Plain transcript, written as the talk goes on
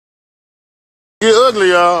Get ugly,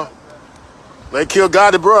 y'all. They killed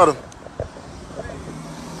Gotti brother.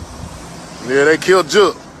 Yeah, they killed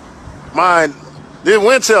Jook. Mine. Did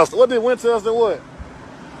Winchester. What did Winchester what?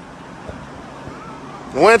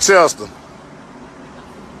 Winchester.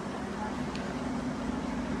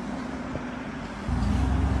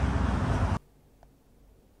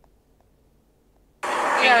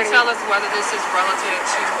 Can you tell us whether this is relative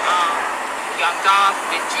to Young Dolph,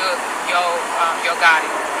 Big Jook, Yo Gotti?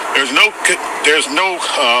 There's no,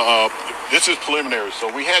 this is preliminary,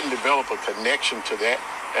 so we hadn't developed a connection to that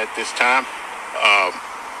at this time.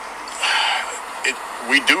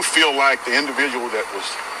 We do feel like the individual that was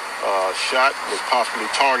shot was possibly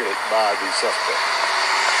targeted by the suspect.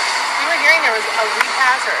 We were hearing there was a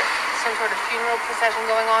repast or some sort of funeral procession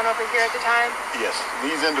going on over here at the time? Yes,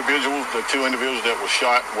 these individuals, the two individuals that were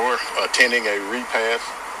shot, were attending a repast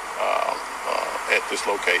at this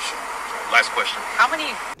location. Last question. How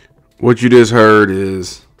many? What you just heard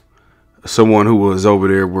is someone who was over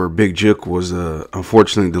there where Big Jook was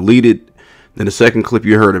unfortunately deleted. Then the second clip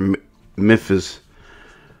you heard of Memphis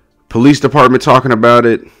Police Department talking about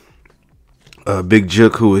it. Big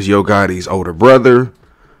Jook, who is Yo Gotti's older brother,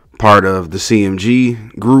 part of the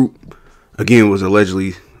CMG group, again was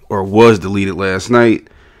allegedly or was deleted last night.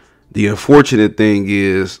 The unfortunate thing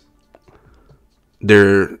is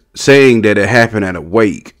they're saying that it happened at a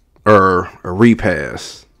wake or a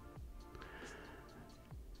repast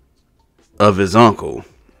of his uncle.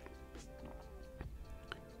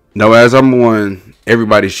 Now, as I'm on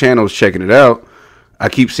everybody's channels checking it out, I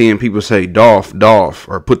keep seeing people say Dolph,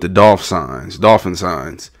 or put the dolphin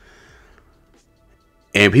signs.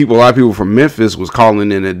 And a lot of people from Memphis was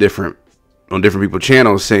calling in on different people's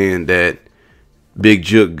channels saying that Big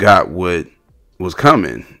Jook got what was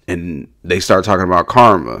coming, and they start talking about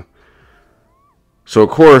karma. So of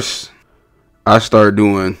course, I started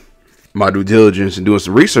doing my due diligence and doing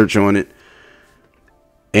some research on it,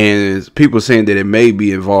 and people saying that it may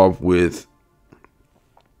be involved with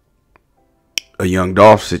a Young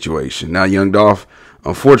Dolph situation. Now, Young Dolph,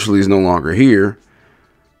 unfortunately, is no longer here.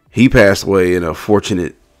 He passed away in a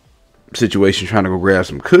fortunate situation trying to go grab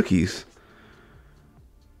some cookies.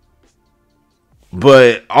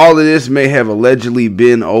 But all of this may have allegedly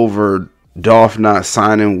been over Dolph not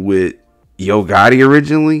signing with Yo Gotti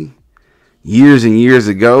originally, years and years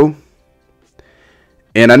ago.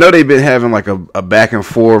 And I know they've been having like a back and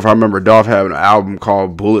forth. I remember Dolph having an album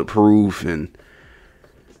called Bulletproof and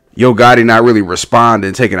Yo Gotti not really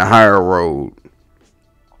responding, taking a higher road.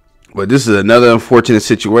 But this is another unfortunate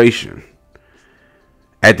situation.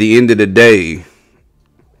 At the end of the day,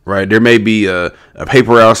 right, there may be a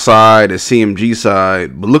paper outside, a CMG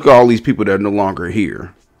side, but look at all these people that are no longer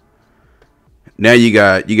here. Now you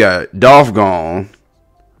got Dolph gone,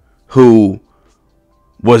 who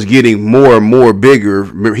was getting more and more bigger.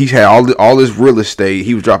 Remember, he's had all this real estate.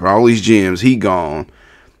 He was dropping all these gems. He gone.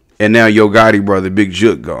 And now Yo Gotti brother, Big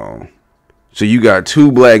Jook, gone. So you got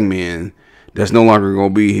two black men that's no longer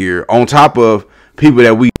going to be here, on top of people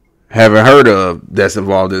that we haven't heard of that's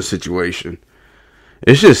involved in the situation.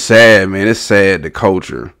 It's just sad, man. It's sad, the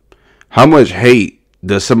culture. How much hate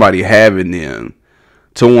does somebody have in them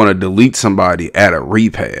to want to delete somebody at a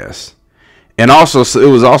repass? And also,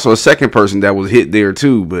 it was also a second person that was hit there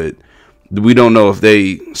too, but we don't know if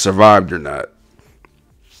they survived or not.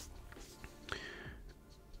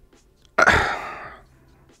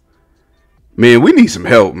 Man, we need some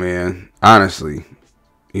help, man. Honestly,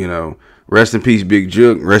 rest in peace, Big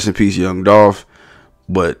Jook. Rest in peace, Young Dolph.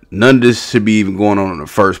 But none of this should be even going on in the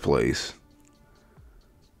first place.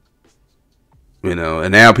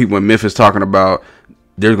 And now people in Memphis talking about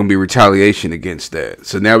there's going to be retaliation against that.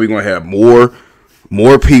 So now we're going to have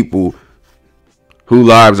more people whose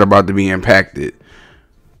lives are about to be impacted,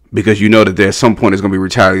 because that there's some point there's going to be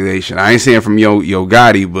retaliation. I ain't saying from Yo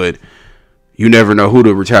Gotti, but you never know who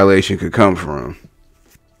the retaliation could come from.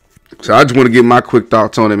 So I just want to get my quick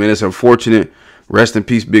thoughts on it, man. It's unfortunate. Rest in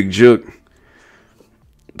peace, Big Jook.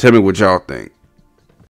 Tell me what y'all think.